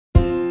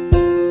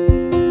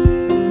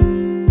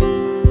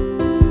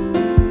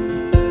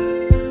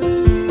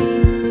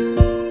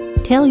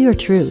your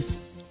truth.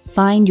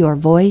 Find your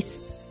voice.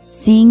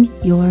 Sing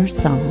your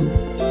song.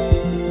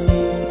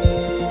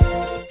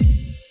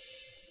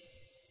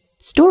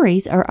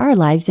 Stories are our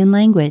lives in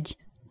language.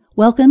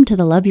 Welcome to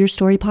the Love Your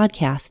Story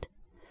podcast.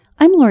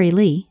 I'm Lori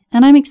Lee,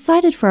 and I'm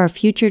excited for our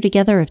future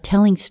together of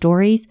telling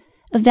stories,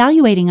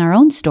 evaluating our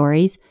own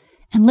stories,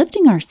 and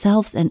lifting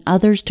ourselves and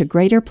others to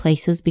greater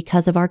places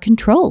because of our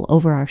control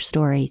over our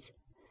stories.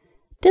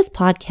 This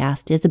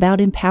podcast is about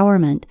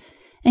empowerment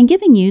and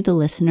giving you, the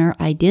listener,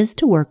 ideas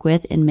to work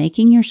with in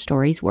making your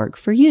stories work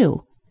for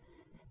you.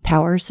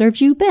 Power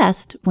serves you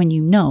best when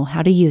you know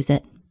how to use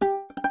it.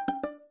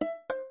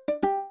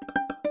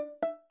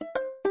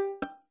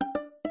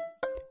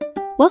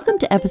 Welcome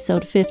to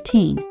episode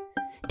 15.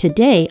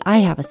 Today I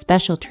have a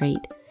special treat,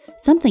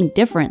 something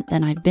different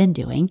than I've been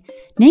doing.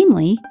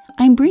 Namely,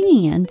 I'm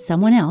bringing in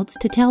someone else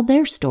to tell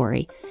their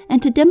story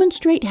and to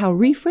demonstrate how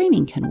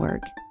reframing can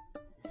work.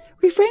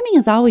 Reframing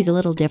is always a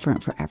little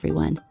different for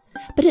everyone,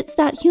 but it's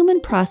that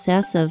human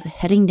process of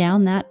heading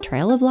down that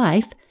trail of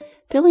life,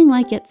 feeling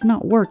like it's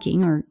not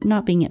working or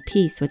not being at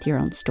peace with your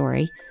own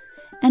story,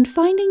 and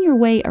finding your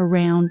way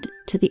around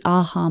to the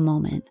aha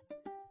moment.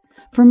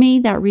 For me,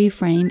 that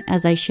reframe,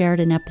 as I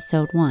shared in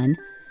episode 1,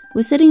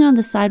 was sitting on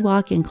the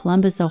sidewalk in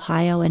Columbus,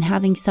 Ohio, and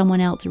having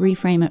someone else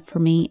reframe it for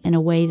me in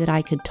a way that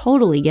I could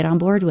totally get on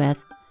board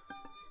with.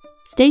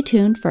 Stay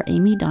tuned for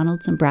Amy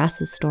Donaldson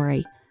Brass's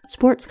story,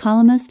 sports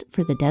columnist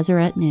for the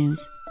Deseret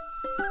News.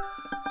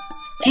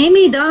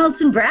 Amy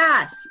Donaldson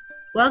Brass,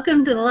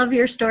 welcome to the Love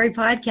Your Story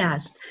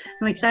podcast.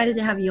 I'm excited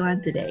to have you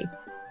on today.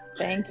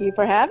 Thank you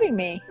for having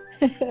me.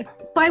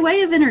 By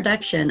way of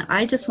introduction,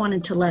 I just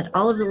wanted to let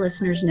all of the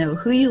listeners know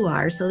who you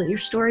are so that your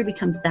story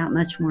becomes that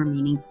much more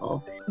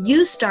meaningful.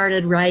 You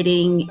started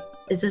writing,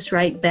 is this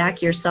right,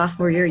 back your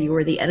sophomore year? You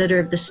were the editor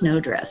of the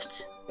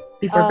Snowdrift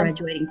before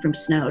graduating from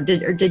Snow.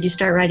 Did you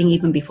start writing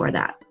even before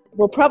that?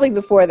 Well, probably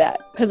before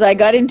that, because I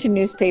got into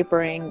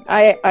newspapering.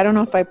 I don't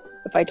know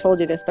if I told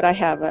you this, but I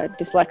have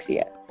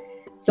dyslexia.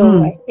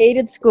 So I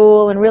hated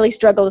school and really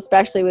struggled,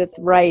 especially with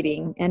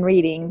writing and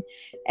reading.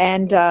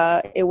 And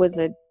it was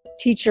a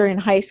teacher in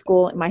high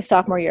school, in my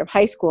sophomore year of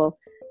high school,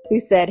 who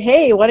said,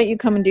 "Hey, why don't you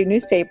come and do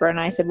newspaper?" And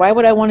I said, "Why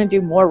would I want to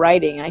do more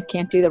writing? I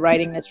can't do the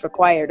writing that's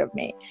required of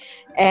me."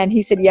 And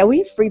he said, "Yeah, we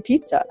have free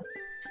pizza."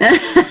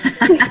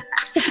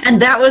 And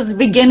that was the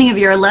beginning of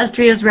your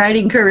illustrious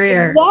writing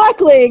career.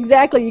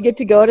 Exactly. You get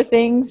to go to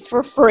things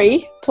for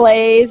free,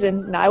 plays,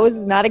 and I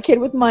was not a kid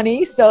with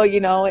money, so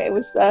it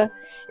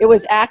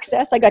was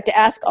access. I got to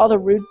ask all the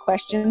rude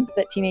questions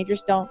that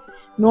teenagers don't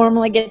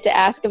normally get to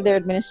ask of their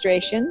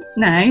administrations.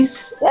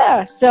 Nice.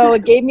 Yeah, so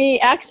it gave me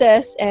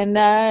access, and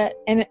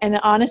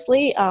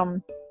honestly,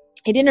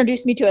 it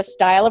introduced me to a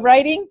style of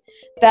writing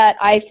that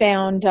I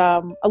found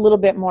a little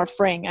bit more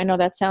freeing. I know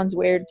that sounds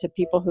weird to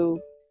people who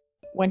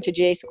went to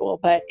J school,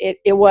 but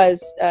it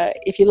was,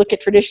 if you look at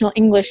traditional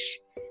English,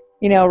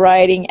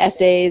 writing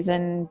essays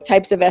and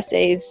types of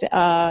essays,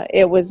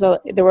 there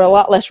were a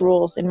lot less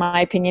rules, in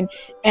my opinion,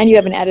 and you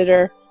have an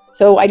editor,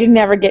 so I didn't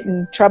ever get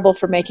in trouble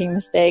for making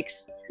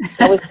mistakes.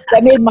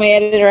 That made my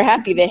editor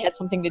happy. They had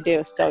something to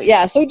do. So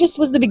it just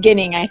was the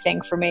beginning, I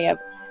think, for me, of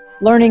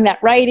learning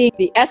that writing,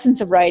 the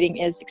essence of writing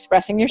is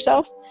expressing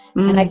yourself,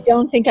 and I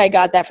don't think I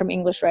got that from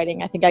English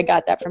writing. I think I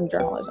got that from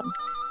journalism.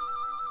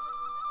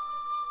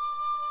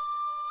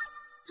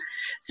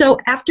 So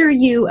after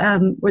you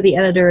were the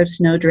editor of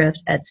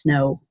Snowdrift at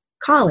Snow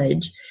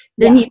College,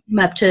 then you came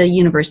up to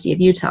University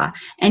of Utah,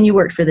 and you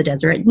worked for the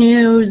Deseret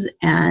News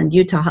and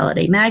Utah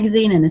Holiday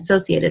Magazine and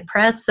Associated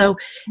Press. So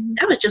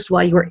that was just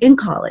while you were in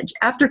college.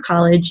 After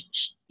college,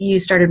 you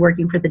started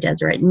working for the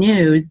Deseret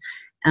News,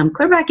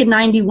 clear back in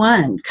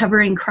 '91,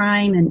 covering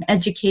crime and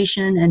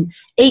education, and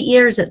 8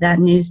 years at that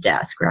news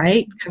desk,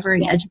 right?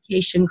 Covering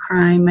education,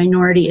 crime,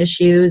 minority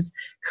issues,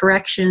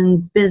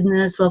 corrections,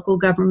 business, local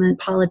government,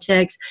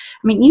 politics.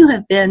 I mean, you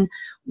have been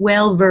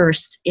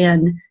well-versed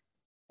in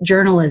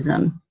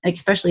journalism,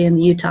 especially in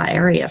the Utah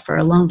area, for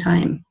a long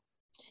time.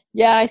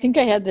 Yeah, I think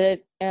I had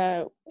the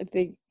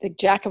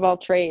jack of all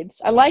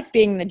trades. I like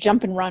being the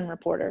jump and run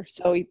reporter,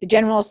 so the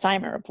general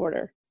assignment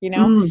reporter.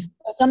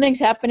 If something's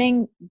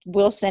happening,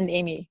 we'll send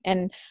Amy.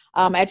 And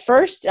at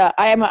first,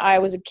 I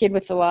was a kid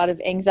with a lot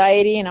of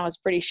anxiety, and I was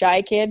a pretty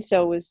shy kid,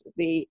 so it was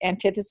the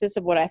antithesis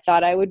of what I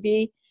thought I would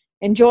be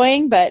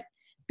enjoying. But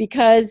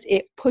because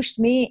it pushed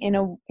me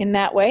in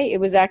that way, it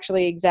was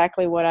actually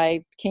exactly what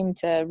I came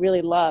to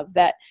really love.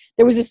 That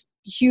there was this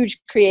huge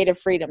creative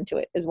freedom to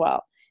it as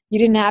well. You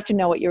didn't have to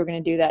know what you were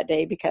going to do that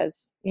day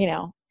because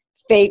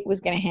fate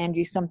was going to hand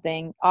you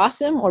something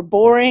awesome or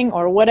boring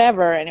or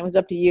whatever, and it was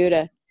up to you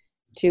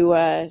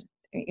to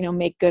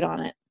make good on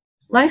it.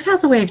 Life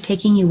has a way of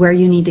taking you where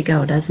you need to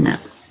go, doesn't it?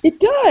 It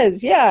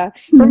does, yeah.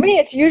 For me,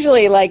 it's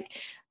usually like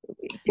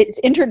it's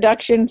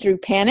introduction through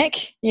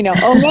panic.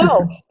 Oh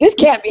no, this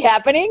can't be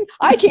happening.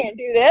 I can't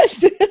do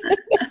this.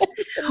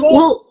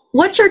 Well,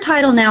 what's your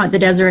title now at the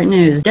Deseret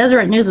News?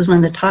 Deseret News is one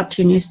of the top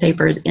 2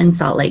 newspapers in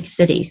Salt Lake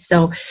City.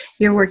 So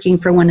you're working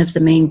for one of the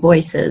main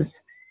voices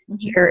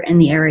here in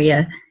the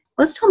area.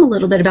 Let's tell them a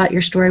little bit about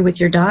your story with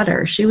your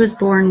daughter. She was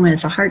born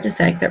with a heart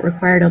defect that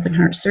required open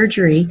heart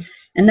surgery,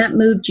 and that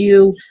moved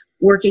you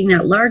working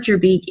that larger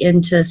beat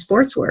into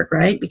sports work,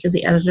 right? Because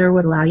the editor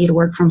would allow you to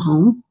work from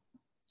home.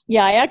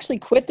 Yeah, I actually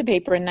quit the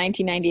paper in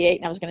 1998,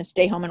 and I was going to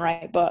stay home and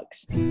write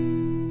books.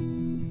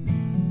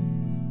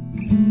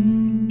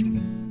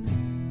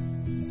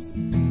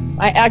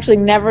 I actually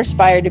never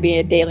aspired to be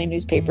a daily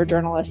newspaper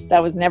journalist.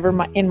 That was never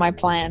in my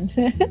plan.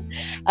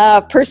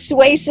 A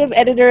persuasive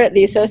editor at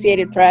the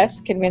Associated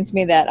Press convinced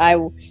me that I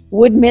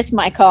would miss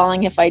my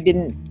calling if I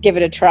didn't give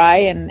it a try,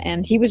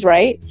 and he was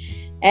right.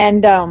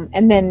 And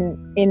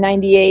then in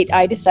 98,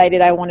 I decided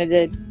I wanted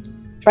to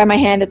try my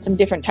hand at some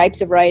different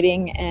types of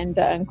writing, and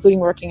including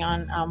working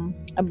on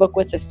a book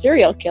with a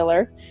serial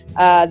killer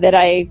that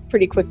I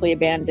pretty quickly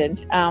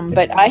abandoned.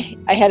 But I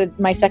had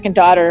my second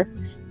daughter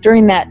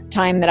during that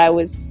time that I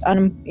was,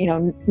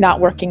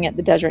 not working at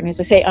the Deseret News.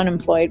 I say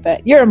unemployed,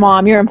 but you're a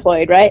mom, you're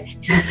employed, right?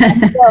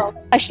 And so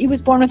she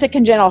was born with a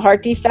congenital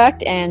heart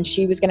defect, and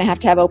she was going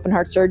to have open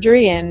heart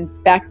surgery. And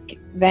back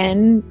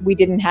then, we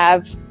didn't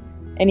have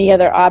any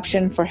other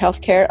option for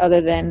healthcare other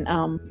than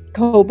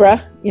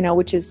Cobra,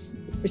 which was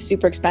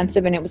super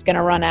expensive, and it was going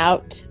to run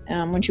out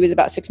when she was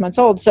about 6 months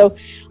old. So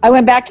I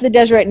went back to the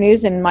Deseret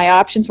News, and my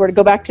options were to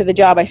go back to the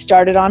job I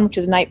started on, which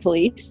was night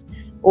police,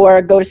 or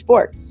go to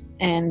sports.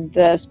 And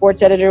the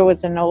sports editor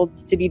was an old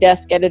city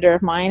desk editor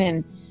of mine,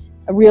 and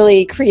a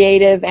really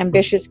creative,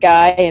 ambitious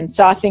guy, and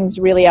saw things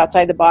really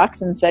outside the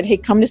box and said, hey,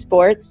 come to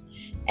sports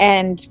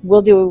and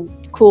we'll do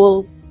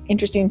cool,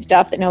 interesting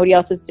stuff that nobody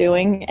else is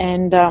doing,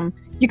 and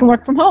you can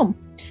work from home.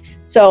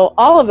 So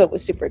all of it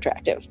was super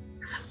attractive.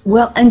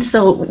 Well, and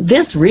so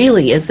this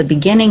really is the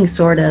beginning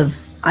sort of,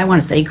 I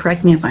want to say,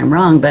 correct me if I'm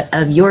wrong, but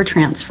of your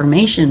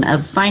transformation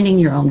of finding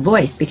your own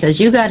voice, because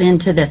you got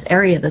into this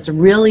area that's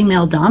really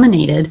male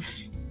dominated.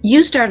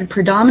 You started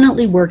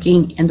predominantly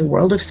working in the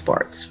world of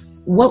sports.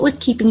 What was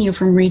keeping you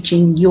from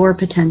reaching your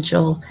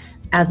potential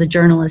as a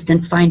journalist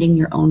and finding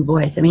your own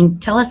voice? I mean,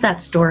 tell us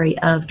that story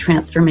of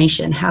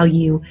transformation,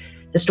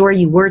 the story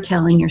you were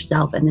telling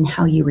yourself, and then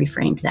how you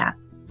reframed that.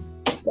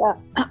 Yeah,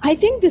 I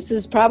think this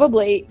is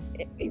probably,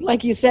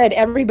 like you said,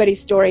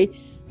 everybody's story.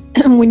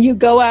 When you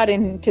go out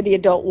into the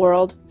adult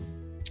world,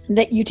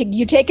 that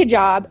you take a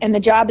job, and the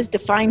job is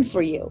defined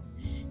for you.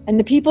 And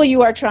the people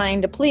you are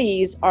trying to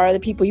please are the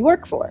people you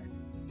work for.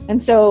 And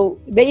so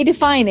they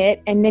define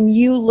it, and then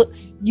you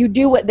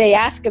do what they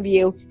ask of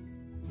you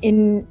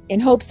in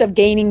hopes of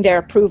gaining their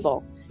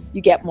approval.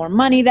 You get more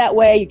money that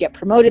way, you get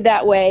promoted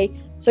that way.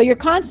 So you're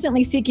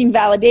constantly seeking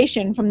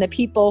validation from the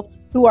people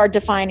who are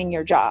defining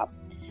your job.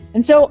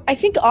 And so I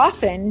think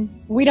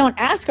often we don't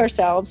ask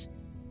ourselves,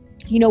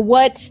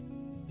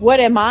 what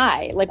am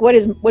I? Like, what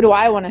do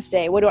I want to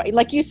say?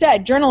 Like you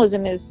said,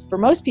 journalism is, for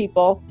most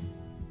people,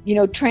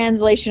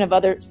 translation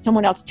of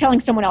someone else, telling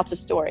someone else's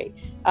story,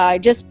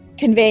 just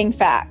conveying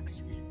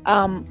facts.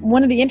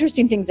 One of the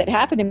interesting things that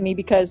happened to me,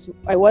 because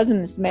I was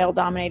in this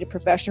male-dominated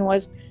profession,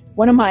 was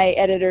one of my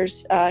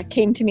editors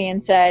came to me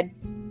and said,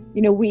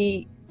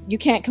 you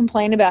can't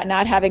complain about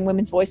not having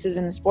women's voices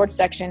in the sports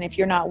section if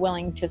you're not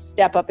willing to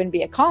step up and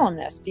be a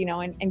columnist,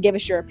 and give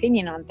us your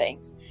opinion on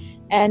things.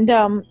 And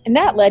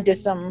that led to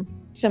some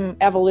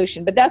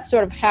evolution, but that's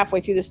sort of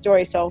halfway through the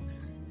story. So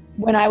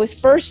when I was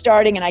first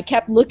starting and I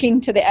kept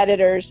looking to the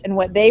editors and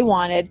what they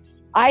wanted,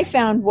 I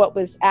found what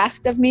was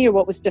asked of me, or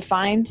what was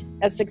defined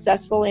as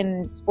successful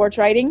in sports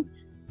writing,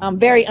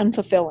 very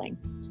unfulfilling.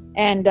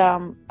 And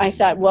I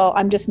thought, well,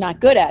 I'm just not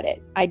good at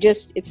it.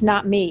 It's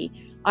not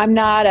me. I'm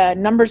not a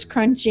numbers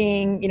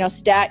crunching,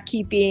 stat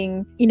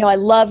keeping, I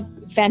love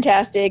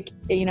fantastic,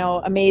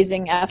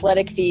 amazing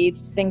athletic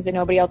feats, things that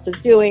nobody else is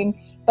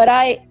doing. But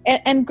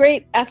and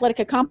great athletic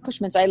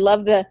accomplishments. I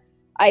love the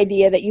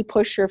idea that you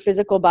push your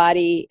physical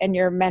body and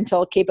your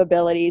mental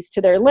capabilities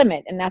to their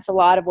limit. And that's a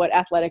lot of what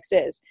athletics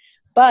is.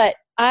 But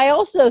I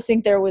also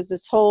think there was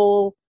this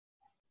whole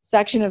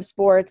section of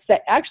sports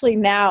that actually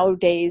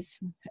nowadays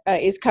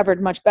is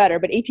covered much better.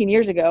 But 18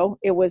 years ago,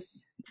 it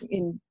was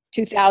in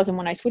 2000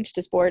 when I switched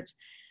to sports,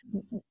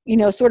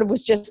 sort of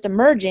was just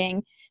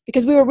emerging,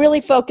 because we were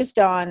really focused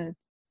on,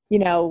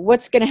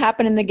 what's going to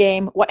happen in the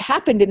game, what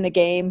happened in the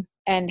game,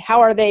 and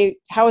how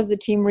is the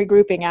team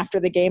regrouping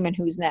after the game, and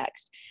who's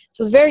next.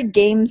 So it's very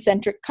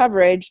game-centric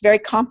coverage, very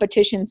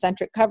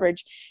competition-centric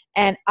coverage.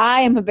 And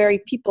I am a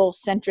very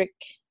people-centric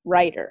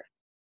writer.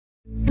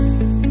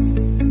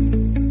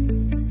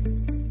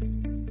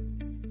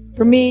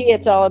 For me,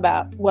 it's all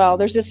about, well,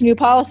 there's this new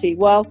policy.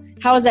 Well,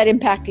 how is that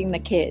impacting the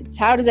kids?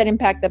 How does that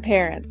impact the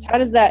parents?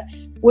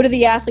 What do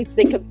the athletes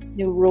think of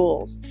new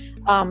rules?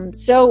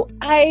 So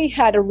I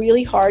had a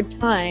really hard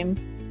time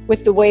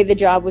with the way the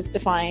job was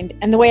defined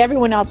and the way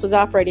everyone else was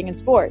operating in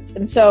sports.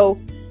 And so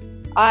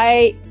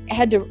I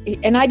had to,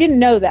 and I didn't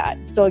know that.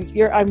 So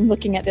I'm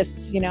looking at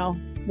this,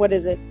 what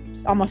is it?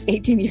 It's almost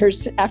 18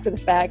 years after the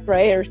fact,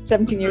 right? Or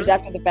 17 years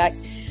after the fact.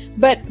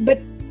 But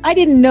I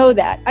didn't know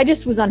that. I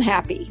just was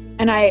unhappy.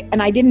 And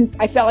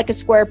I felt like a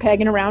square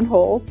peg in a round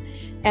hole.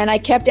 And I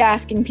kept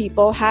asking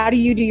people, how do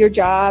you do your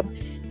job?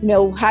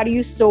 how do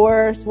you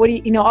source? What do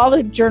you, all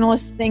the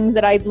journalist things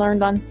that I'd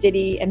learned on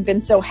City and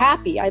been so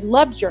happy. I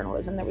loved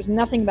journalism. There was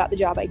nothing about the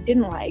job I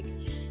didn't like.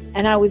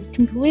 And I was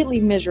completely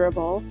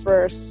miserable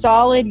for a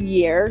solid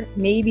year,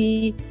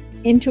 maybe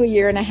into a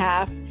year and a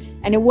half.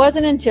 And it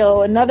wasn't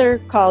until another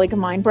colleague of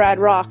mine, Brad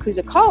Rock, who's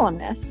a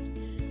columnist,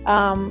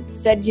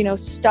 said,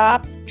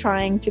 stop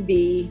trying to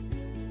be,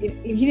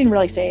 he didn't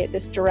really say it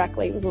this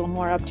directly, it was a little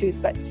more obtuse,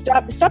 but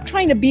stop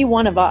trying to be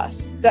one of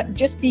us.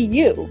 Just be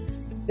you.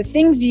 The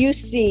things you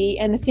see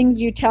and the things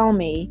you tell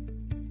me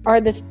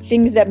are the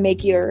things that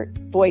make your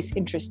voice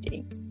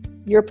interesting,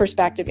 your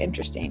perspective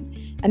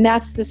interesting. And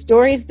that's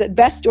the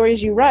best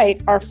stories you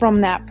write are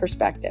from that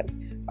perspective,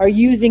 are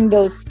using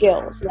those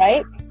skills,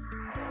 right?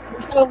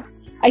 So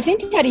I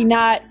think had he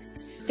not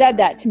said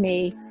that to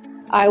me,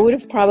 I would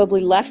have probably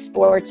left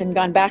sports and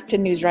gone back to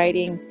news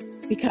writing,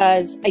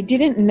 because I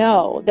didn't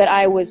know that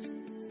I was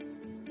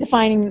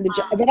defining the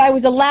job, that I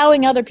was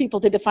allowing other people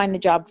to define the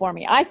job for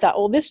me. I thought,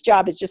 well, this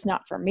job is just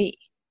not for me.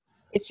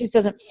 It just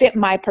doesn't fit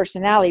my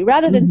personality.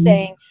 Rather than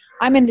saying,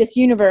 I'm in this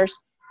universe,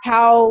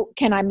 how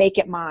can I make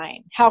it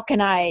mine? How can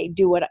I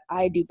do what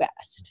I do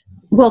best?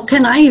 Well,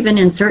 can I even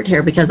insert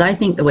here? Because I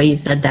think the way you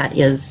said that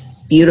is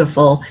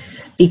beautiful,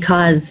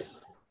 because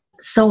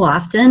so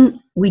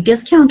often we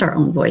discount our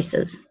own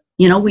voices.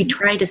 We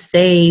try to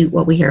say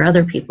what we hear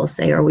other people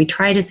say, or we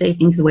try to say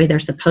things the way they're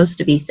supposed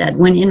to be said,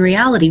 when in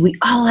reality, we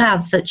all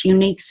have such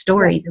unique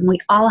stories, and we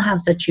all have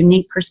such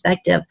unique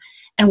perspective,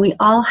 and we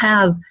all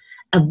have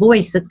a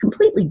voice that's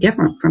completely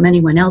different from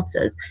anyone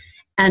else's.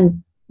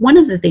 And one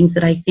of the things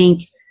that I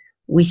think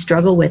we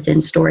struggle with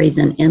in stories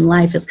and in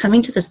life is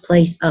coming to this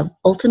place of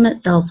ultimate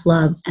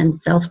self-love and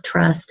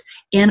self-trust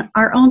in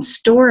our own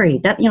story.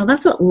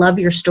 That's what Love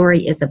Your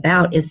Story is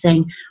about, is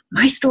saying,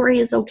 my story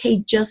is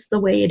okay just the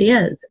way it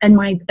is. And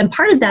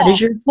part of that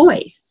is your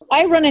voice.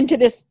 I run into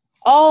this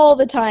all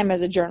the time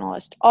as a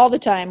journalist, all the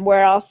time,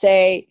 where I'll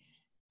say,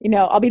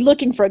 I'll be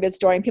looking for a good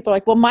story and people are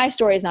like, well, my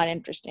story is not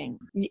interesting.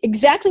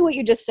 Exactly what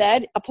you just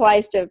said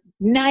applies to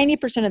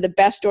 90% of the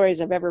best stories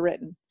I've ever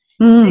written.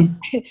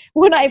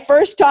 When I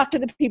first talk to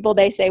the people,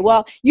 they say,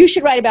 well, you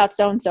should write about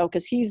so-and-so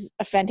because he's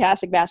a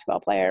fantastic basketball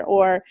player,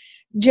 or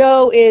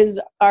Joe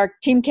is our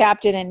team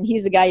captain and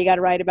he's the guy you got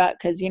to write about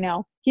because,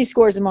 he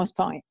scores the most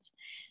points.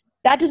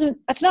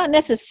 That's not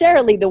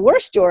necessarily the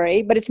worst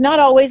story, but it's not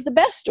always the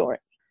best story.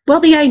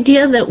 Well, the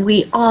idea that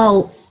we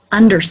all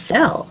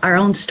undersell our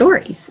own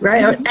stories,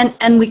 right?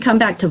 And we come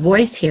back to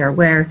voice here,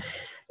 where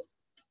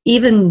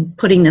even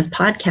putting this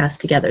podcast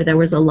together, there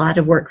was a lot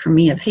of work for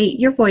me of, hey,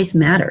 your voice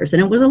matters.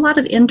 And it was a lot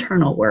of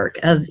internal work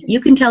of,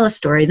 you can tell a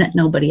story that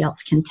nobody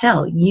else can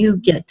tell. You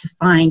get to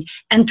find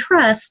and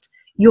trust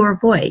your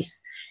voice.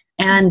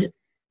 And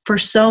for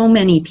so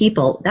many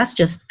people, that's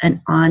just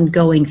an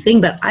ongoing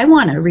thing. But I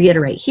want to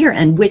reiterate here,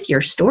 and with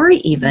your story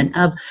even,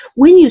 of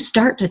when you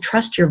start to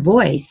trust your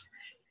voice,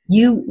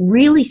 you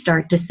really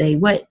start to say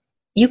what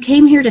you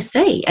came here to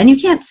say. And you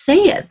can't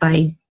say it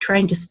by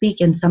trying to speak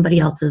in somebody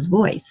else's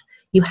voice.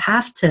 You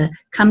have to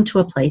come to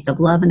a place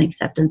of love and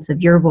acceptance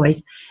of your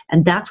voice.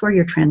 And that's where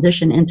your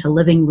transition into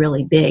living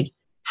really big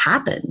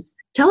happens.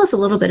 Tell us a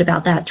little bit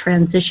about that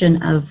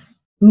transition of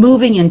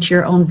moving into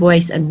your own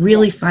voice and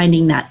really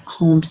finding that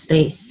home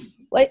space.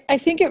 Well, I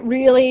think it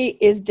really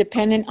is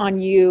dependent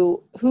on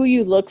you, who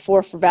you look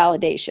for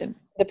validation.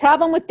 The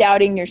problem with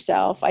doubting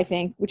yourself, I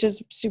think, which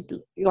is super,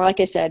 like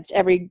I said, it's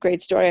every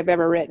great story I've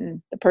ever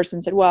written. The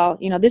person said, well,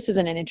 this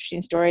isn't an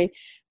interesting story,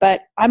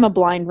 but I'm a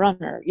blind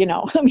runner,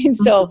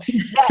 so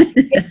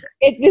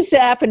this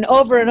happened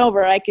over and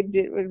over. I could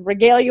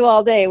regale you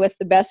all day with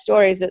the best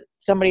stories that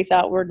somebody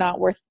thought were not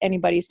worth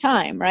anybody's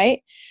time,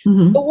 right?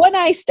 Mm-hmm. But when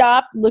I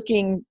stopped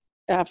looking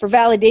for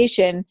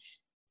validation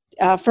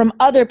from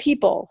other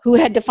people who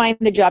had defined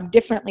the job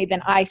differently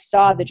than I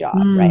saw the job,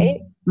 right?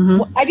 Mm-hmm.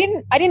 Well, I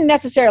didn't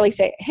necessarily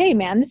say, hey,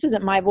 man, this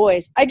isn't my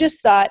voice. I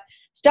just thought,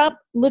 stop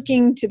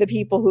looking to the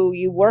people who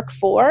you work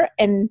for,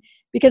 and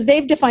because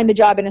they've defined the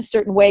job in a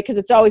certain way, because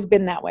it's always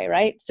been that way,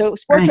 right? So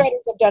sports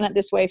writers have done it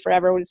this way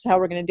forever, which is how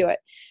we're going to do it.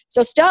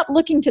 So stop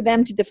looking to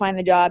them to define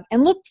the job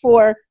and look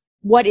for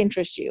what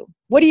interests you.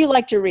 What do you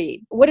like to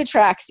read? What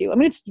attracts you? I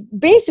mean, it's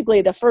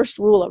basically the first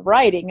rule of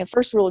writing, the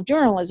first rule of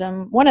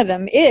journalism. One of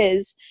them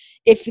is,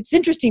 if it's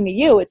interesting to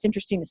you, it's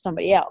interesting to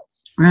somebody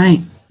else.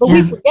 Right. But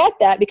we forget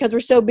that because we're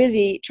so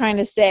busy trying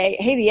to say,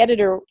 hey, the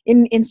editor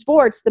in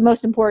sports, the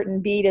most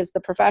important beat is the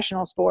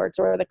professional sports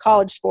or the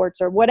college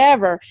sports or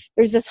whatever.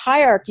 There's this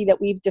hierarchy that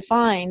we've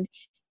defined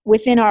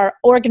within our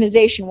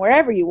organization,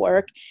 wherever you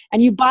work,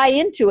 and you buy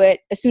into it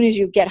as soon as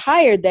you get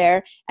hired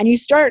there, and you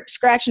start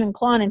scratching and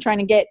clawing and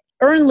trying to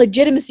earn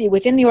legitimacy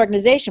within the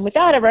organization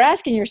without ever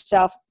asking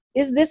yourself,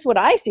 is this what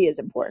I see as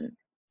important?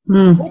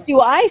 What do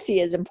I see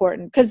as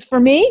important? Because for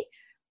me,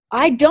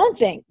 I don't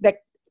think that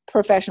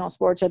professional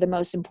sports are the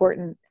most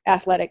important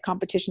athletic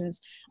competitions.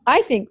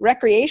 I think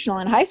recreational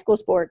and high school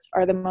sports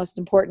are the most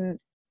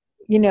important,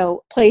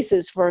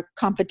 places for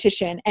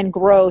competition and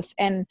growth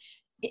and,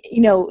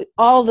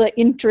 all the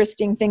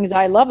interesting things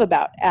I love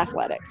about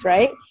athletics,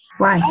 right?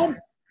 Why?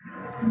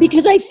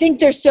 Because I think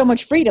there's so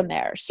much freedom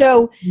there.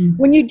 So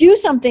when you do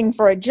something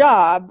for a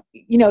job,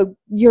 you know,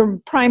 your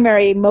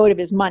primary motive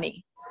is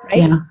money,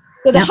 right? Yeah.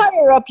 So the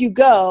higher up you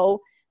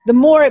go, the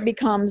more it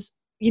becomes,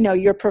 you know,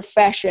 your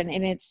profession.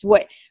 And it's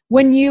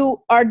when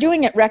you are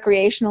doing it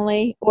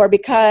recreationally or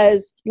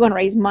because you want to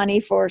raise money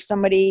for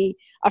somebody,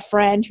 a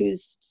friend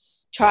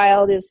whose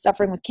child is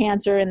suffering with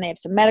cancer and they have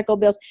some medical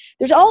bills,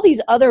 there's all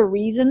these other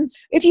reasons.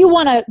 If you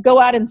want to go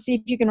out and see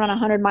if you can run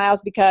 100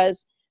 miles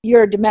because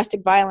you're a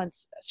domestic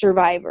violence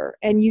survivor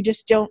and you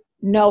just don't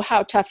know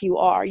how tough you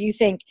are, you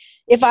think,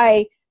 if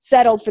I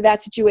settled for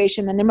that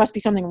situation, then there must be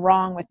something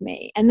wrong with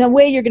me. And the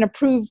way you're going to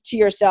prove to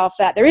yourself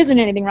that there isn't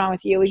anything wrong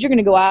with you is you're going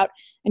to go out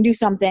and do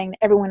something that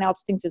everyone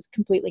else thinks is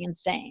completely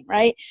insane,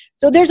 right?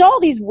 So there's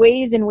all these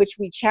ways in which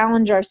we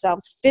challenge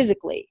ourselves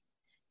physically.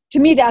 To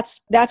me,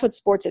 that's what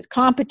sports is.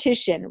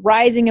 Competition,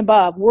 rising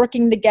above,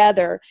 working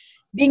together,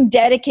 being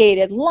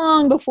dedicated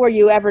long before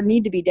you ever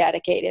need to be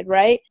dedicated,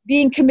 right?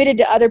 Being committed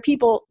to other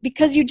people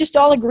because you just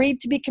all agreed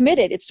to be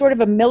committed. It's sort of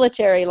a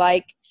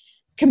military-like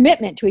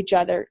commitment to each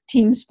other.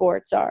 Team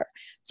sports are.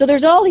 So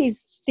there's all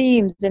these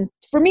themes. And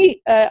for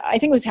me, I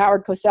think it was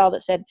Howard Cosell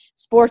that said,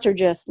 sports are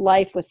just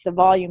life with the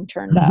volume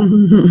turned up.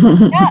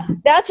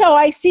 That's how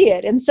I see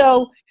it. And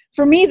so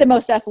for me, the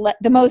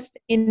most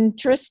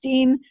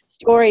interesting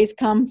stories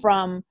come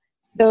from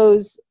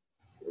those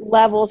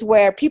levels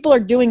where people are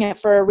doing it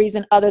for a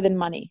reason other than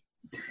money.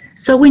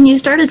 So when you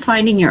started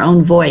finding your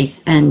own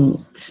voice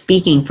and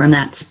speaking from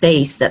that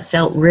space that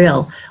felt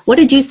real, what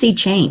did you see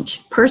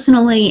change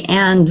personally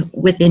and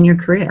within your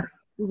career?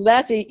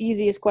 That's the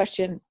easiest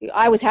question.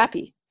 I was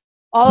happy.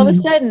 All of a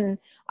sudden,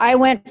 I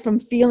went from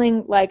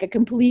feeling like a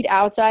complete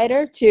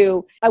outsider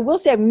to, I will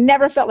say I've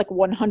never felt like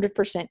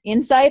 100%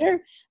 insider,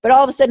 but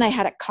all of a sudden I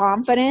had a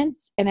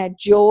confidence and a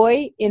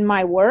joy in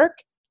my work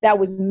that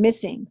was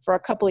missing for a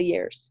couple of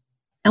years.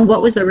 And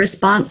what was the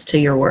response to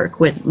your work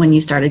when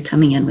you started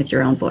coming in with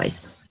your own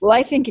voice? Well,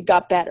 I think it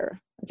got better.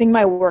 I think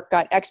my work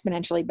got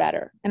exponentially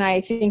better. And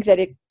I think that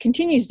it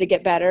continues to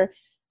get better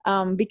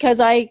because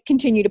I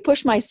continue to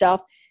push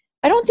myself.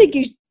 I don't think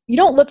you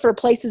don't look for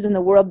places in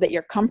the world that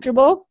you're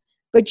comfortable,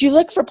 but you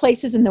look for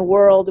places in the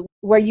world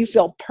where you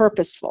feel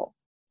purposeful,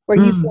 where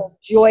you feel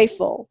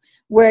joyful,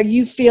 where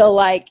you feel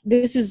like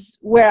this is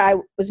where I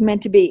was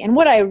meant to be. And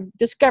what I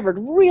discovered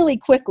really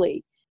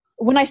quickly,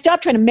 when I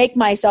stopped trying to make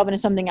myself into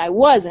something I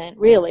wasn't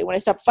really, when I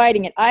stopped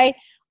fighting it, I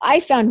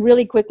found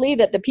really quickly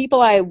that the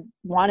people I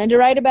wanted to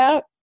write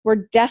about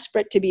were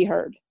desperate to be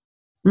heard.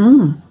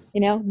 You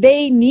know,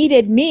 they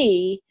needed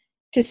me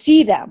to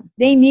see them.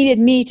 They needed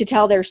me to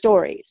tell their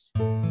stories.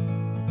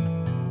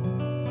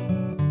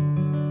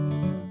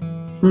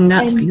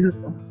 That's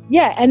beautiful.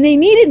 Yeah, and they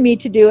needed me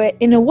to do it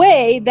in a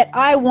way that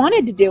I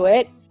wanted to do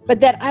it, but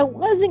that I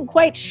wasn't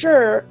quite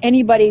sure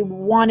anybody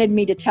wanted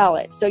me to tell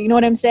it. So you know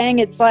what I'm saying?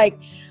 It's like,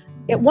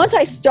 once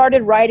I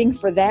started writing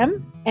for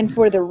them and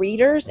for the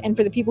readers and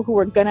for the people who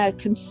were going to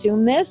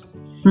consume this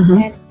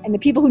and the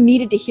people who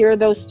needed to hear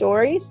those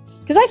stories,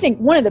 because I think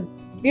one of the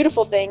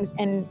beautiful things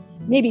and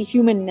maybe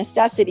human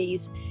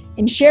necessities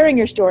in sharing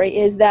your story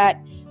is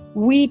that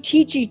we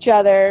teach each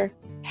other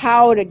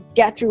how to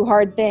get through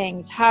hard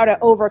things, how to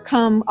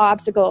overcome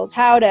obstacles,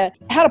 how to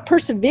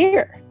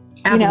persevere.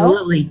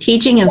 Absolutely. You know?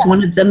 Teaching is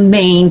one of the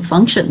main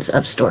functions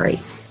of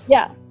story.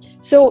 Yeah.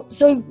 So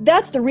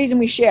that's the reason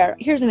we share.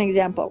 Here's an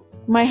example.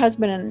 My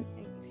husband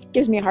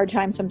gives me a hard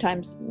time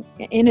sometimes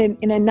in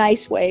a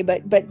nice way,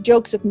 but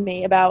jokes with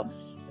me about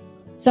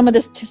some of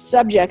the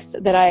subjects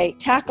that I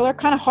tackle are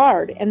kind of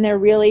hard and they're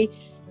really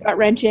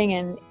gut-wrenching,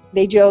 and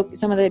they joke,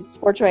 some of the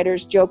sports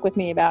writers joke with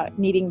me about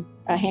needing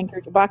a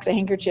box of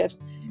handkerchiefs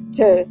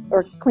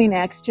or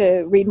Kleenex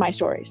to read my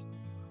stories.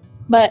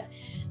 But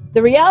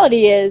the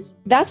reality is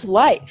that's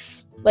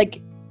life.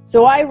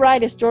 So I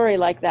write a story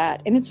like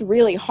that, and it's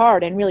really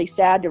hard and really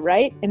sad to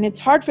write, and it's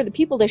hard for the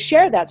people to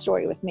share that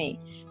story with me.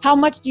 How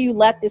much do you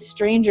let this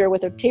stranger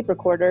with a tape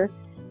recorder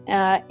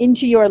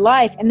into your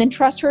life and then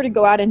trust her to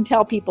go out and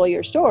tell people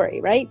your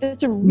story, right?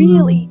 That's a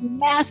really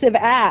massive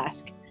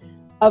ask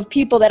of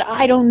people that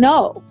I don't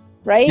know,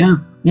 right?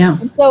 Yeah.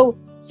 And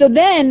so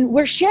then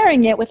we're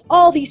sharing it with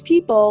all these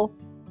people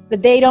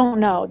that they don't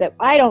know, that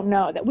I don't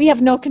know, that we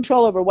have no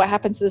control over what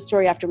happens to the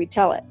story after we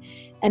tell it.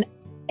 And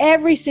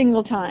every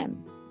single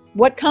time,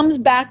 what comes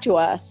back to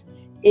us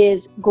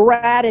is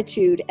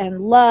gratitude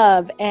and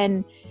love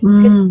and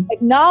this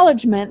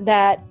acknowledgement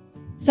that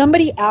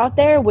somebody out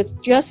there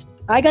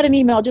I got an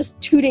email just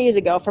 2 days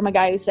ago from a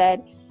guy who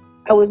said,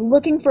 I was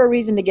looking for a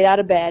reason to get out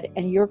of bed,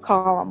 and your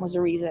column was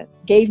a reason,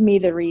 gave me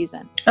the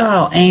reason.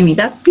 Oh, Amy,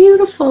 that's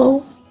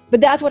beautiful.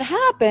 But that's what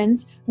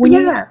happens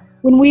when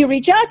we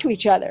reach out to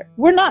each other.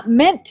 We're not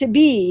meant to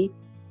be,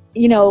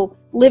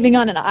 living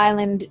on an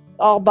island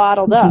all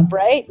bottled up,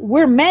 right?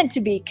 We're meant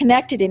to be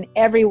connected in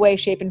every way,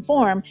 shape, and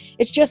form.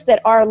 It's just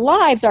that our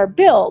lives are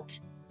built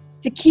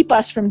to keep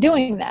us from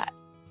doing that,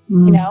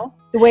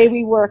 the way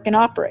we work and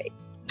operate.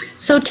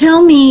 So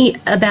tell me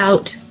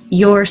about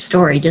your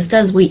story. Just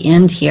as we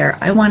end here,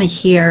 I want to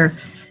hear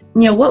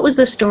what was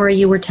the story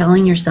you were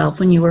telling yourself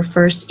when you were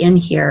first in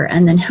here,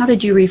 and then how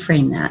did you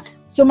reframe that?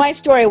 So my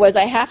story was,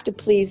 I have to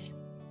please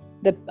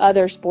the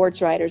other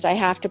sports writers. I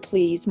have to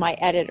please my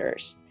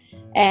editors.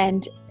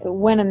 And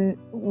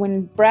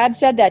when Brad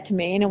said that to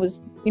me, and it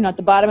was, at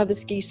the bottom of a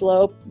ski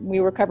slope, we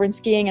were covering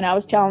skiing, and I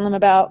was telling them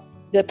about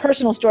the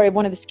personal story of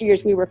one of the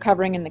skiers we were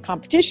covering in the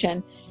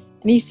competition.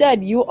 And he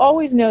said, you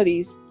always know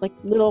these like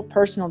little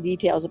personal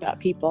details about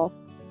people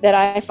that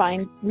I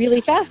find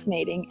really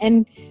fascinating.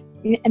 And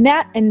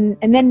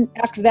then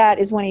after that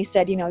is when he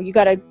said, you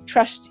got to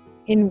trust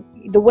in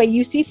the way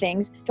you see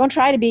things. Don't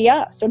try to be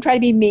us. Don't try to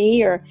be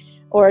me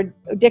or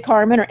Dick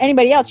Harmon or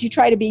anybody else. You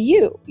try to be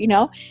you,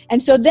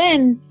 And so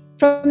then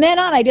from then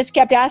on, I just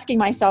kept asking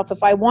myself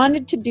if I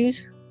wanted to do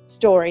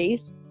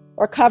stories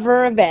or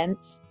cover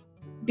events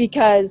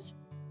because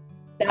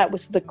that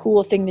was the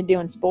cool thing to do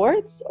in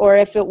sports, or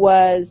if it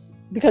was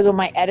because what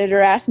my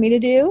editor asked me to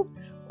do,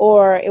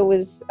 or it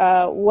was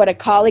what a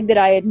colleague that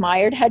I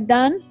admired had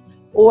done,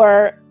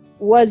 or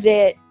was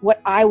it what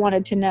I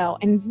wanted to know?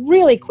 And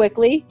really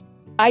quickly,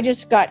 I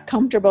just got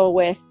comfortable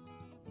with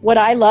what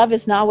I love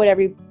is not what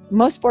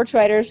most sports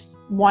writers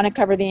want to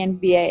cover the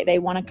NBA. They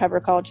want to cover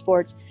college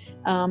sports.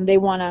 They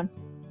want to,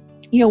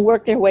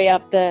 work their way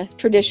up the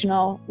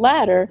traditional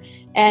ladder.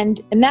 And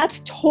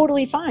that's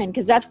totally fine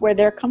because that's where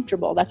they're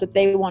comfortable. That's what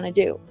they want to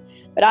do.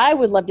 But I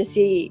would love to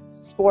see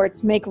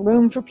sports make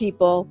room for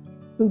people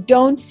who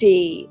don't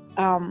see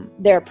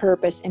their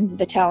purpose in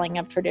the telling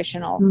of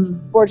traditional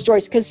sports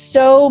stories, because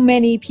so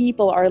many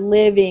people are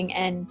living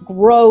and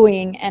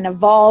growing and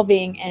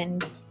evolving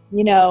and,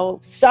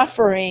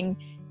 suffering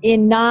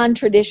in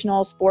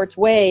non-traditional sports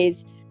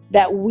ways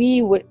that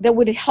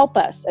would help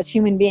us as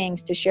human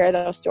beings to share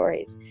those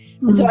stories.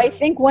 And so I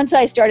think once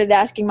I started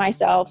asking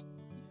myself,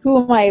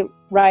 who am I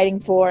writing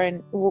for,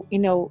 and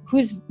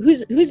whose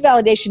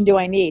validation do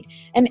I need?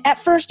 And at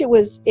first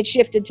it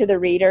shifted to the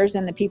readers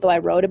and the people I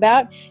wrote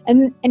about,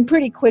 and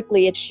pretty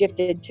quickly it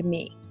shifted to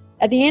me.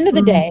 At the end of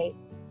the day,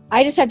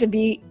 I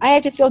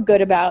have to feel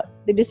good about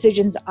the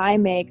decisions I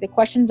make, the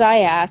questions I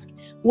ask,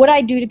 what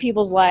I do to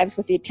people's lives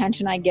with the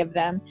attention I give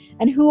them,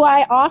 and who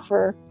I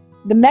offer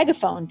the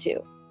megaphone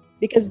to.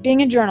 Because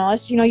being a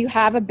journalist, you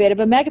have a bit of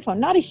a megaphone,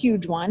 not a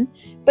huge one,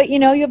 but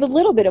you have a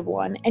little bit of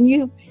one, and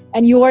you're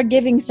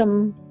lifting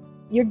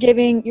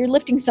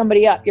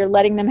somebody up. You're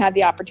letting them have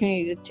the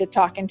opportunity to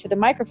talk into the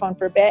microphone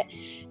for a bit.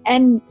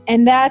 And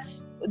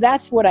that's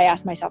what I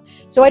ask myself.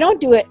 So I don't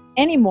do it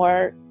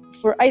anymore.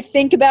 I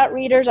think about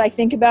readers, I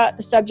think about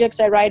the subjects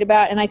I write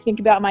about, and I think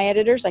about my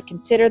editors. I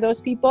consider those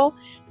people.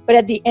 But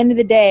at the end of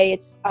the day,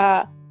 it's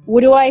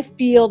what do I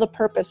feel the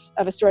purpose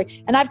of a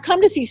story? And I've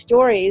come to see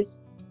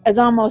stories as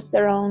almost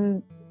their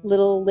own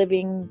little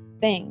living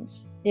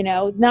things,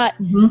 not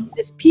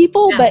as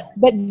people, but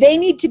they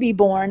need to be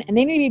born, and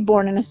they need to be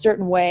born in a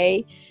certain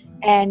way,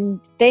 and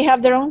they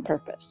have their own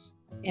purpose,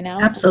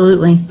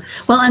 Absolutely.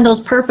 Well, and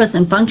those purpose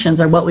and functions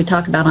are what we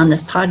talk about on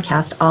this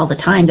podcast all the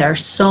time. There are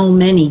so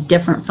many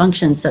different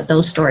functions that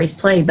those stories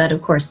play, but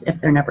of course, if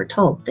they're never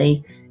told,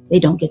 they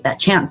don't get that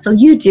chance. So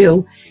you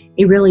do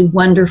a really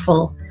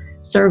wonderful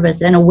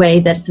service in a way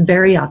that's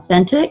very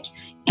authentic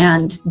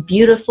and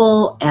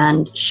beautiful,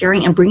 and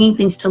sharing and bringing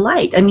things to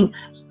light. I mean,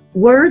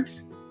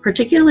 words,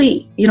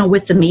 particularly,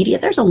 with the media,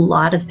 there's a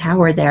lot of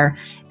power there.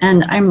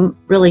 And I'm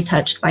really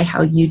touched by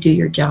how you do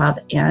your job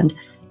and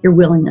your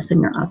willingness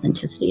and your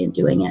authenticity in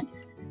doing it.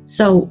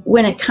 So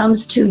when it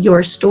comes to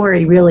your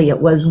story, really, it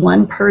was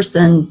one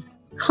person's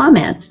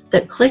comment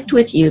that clicked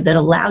with you that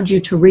allowed you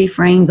to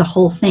reframe the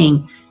whole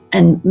thing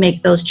and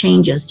make those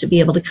changes to be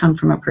able to come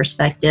from a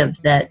perspective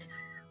that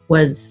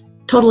was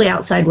totally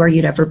outside where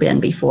you'd ever been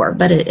before.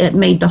 But it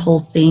made the whole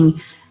thing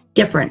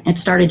different. It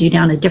started you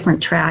down a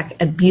different track,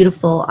 a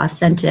beautiful,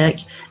 authentic,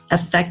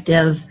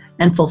 effective,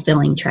 and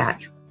fulfilling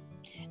track.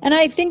 And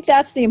I think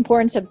that's the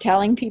importance of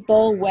telling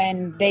people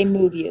when they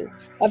move you,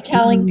 of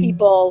telling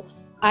people,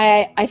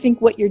 I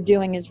think what you're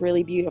doing is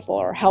really beautiful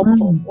or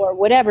helpful or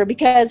whatever,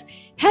 because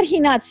had he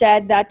not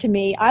said that to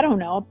me, I don't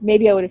know,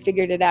 maybe I would have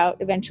figured it out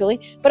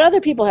eventually. But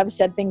other people have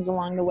said things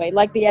along the way,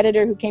 like the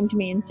editor who came to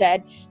me and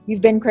said,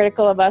 you've been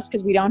critical of us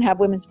because we don't have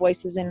women's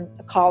voices in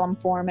a column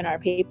form in our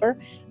paper.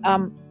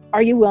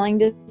 Are you willing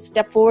to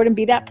step forward and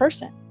be that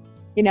person?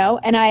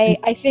 And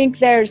I think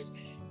there's,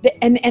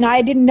 and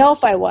I didn't know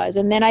if I was,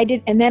 and then I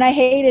did, and then I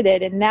hated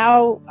it. And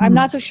now I'm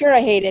not so sure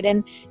I hate it.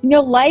 And,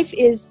 life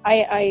is,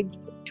 I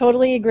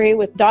totally agree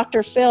with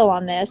Dr. Phil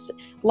on this.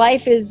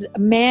 Life is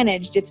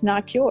managed. It's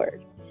not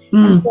cured.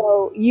 And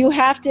so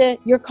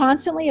you're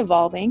constantly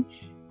evolving,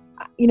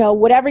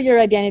 whatever your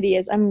identity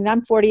is. I mean,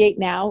 I'm 48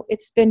 now.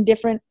 It's been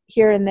different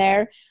here and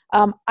there.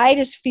 I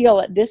just feel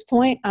at this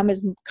point, I'm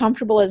as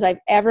comfortable as I've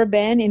ever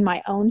been in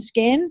my own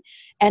skin.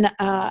 And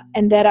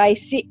that I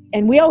see,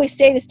 and we always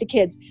say this to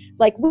kids,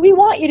 like, we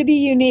want you to be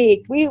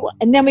unique.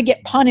 And then we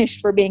get punished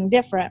for being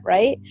different.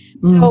 Right.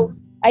 So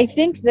I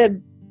think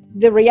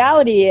the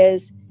reality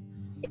is,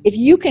 if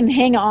you can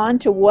hang on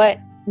to what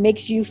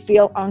makes you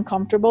feel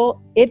uncomfortable,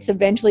 it's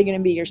eventually going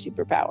to be your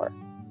superpower.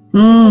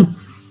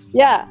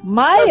 Yeah.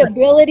 My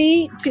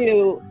ability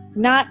to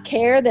not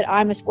care that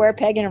I'm a square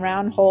peg in a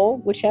round hole,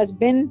 which has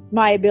been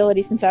my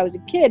ability since I was a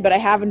kid, but I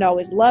haven't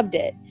always loved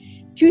it.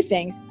 Two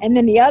things. And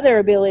then the other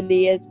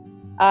ability is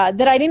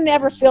that I didn't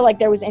ever feel like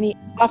there was any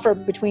buffer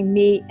between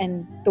me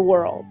and the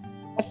world.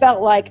 I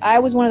felt like I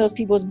was one of those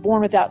people who was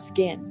born without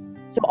skin.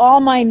 So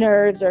all my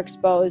nerves are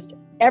exposed.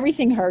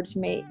 Everything hurts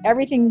me.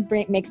 Everything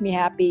makes me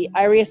happy.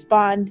 I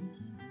respond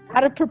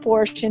out of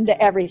proportion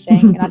to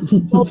everything. And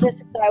I've told this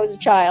since I was a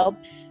child.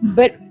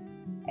 But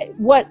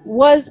what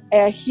was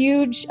a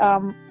huge,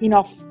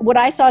 what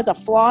I saw as a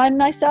flaw in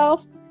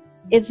myself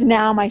is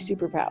now my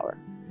superpower.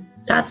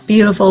 That's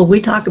beautiful. We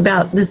talk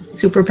about the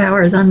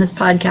superpowers on this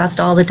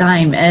podcast all the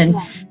time, and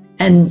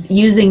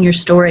using your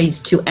stories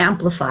to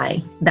amplify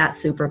that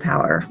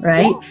superpower,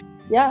 right?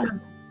 Yeah. So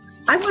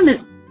I want to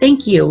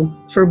thank you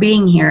for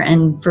being here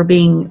and for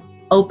being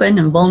open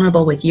and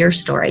vulnerable with your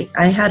story.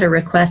 I had a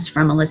request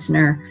from a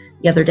listener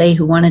the other day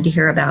who wanted to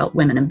hear about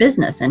women in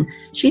business, and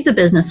she's a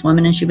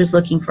businesswoman and she was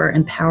looking for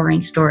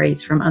empowering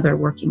stories from other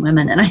working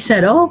women. And I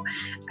said, oh,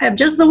 I have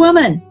just the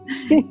woman.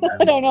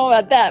 I don't know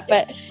about that,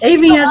 but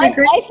Amy has a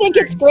great I think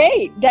it's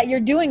great that you're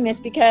doing this,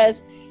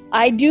 because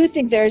I do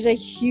think there's a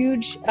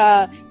huge,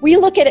 we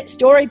look at it,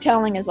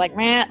 storytelling as like,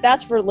 man,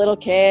 that's for little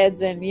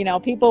kids and,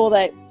 people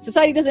that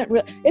society doesn't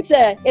really, it's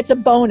a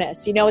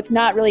bonus, it's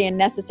not really a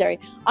necessary.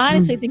 I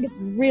honestly think it's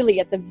really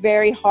at the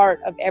very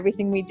heart of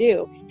everything we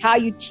do, how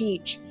you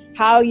teach,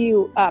 how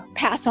you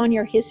pass on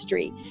your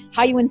history,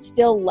 how you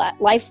instill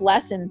life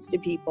lessons to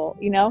people,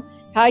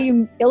 how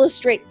you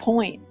illustrate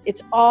points.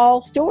 It's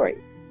all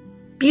stories.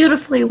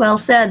 Beautifully well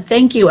said.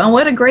 Thank you. And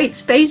what a great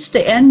space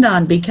to end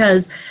on,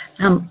 because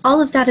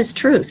all of that is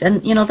truth.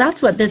 And,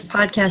 that's what this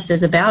podcast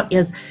is about,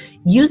 is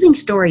using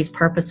stories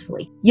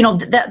purposefully.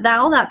 That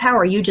all that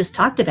power you just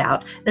talked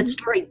about, that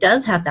story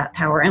does have that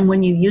power. And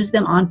when you use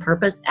them on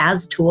purpose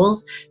as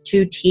tools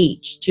to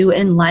teach, to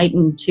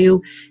enlighten,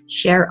 to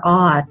share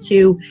awe,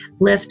 to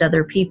lift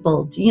other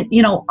people,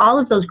 all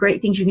of those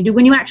great things you can do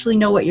when you actually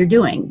know what you're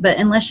doing. But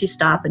unless you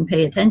stop and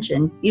pay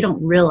attention, you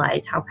don't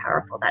realize how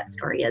powerful that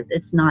story is.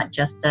 It's not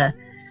just a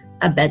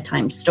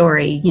bedtime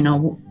story,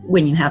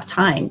 when you have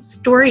time.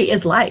 Story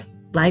is life.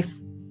 Life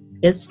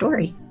is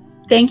story.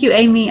 Thank you,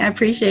 Amy. I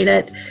appreciate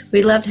it.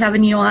 We loved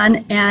having you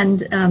on,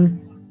 and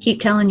keep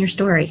telling your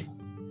story.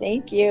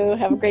 Thank you.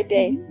 Have a great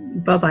day.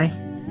 Bye-bye.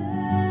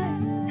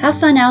 Have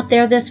fun out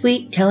there this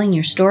week telling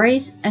your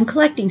stories and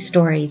collecting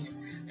stories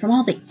from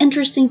all the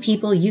interesting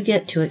people you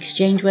get to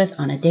exchange with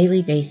on a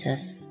daily basis.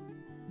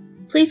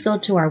 Please go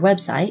to our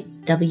website,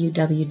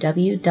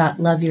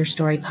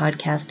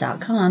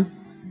 www.loveyourstorypodcast.com,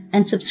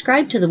 and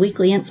subscribe to the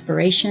Weekly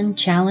Inspiration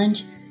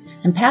Challenge,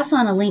 and pass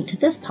on a link to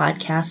this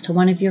podcast to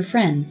one of your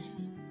friends.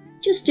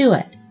 Just do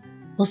it.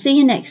 We'll see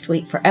you next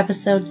week for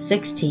episode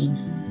 16.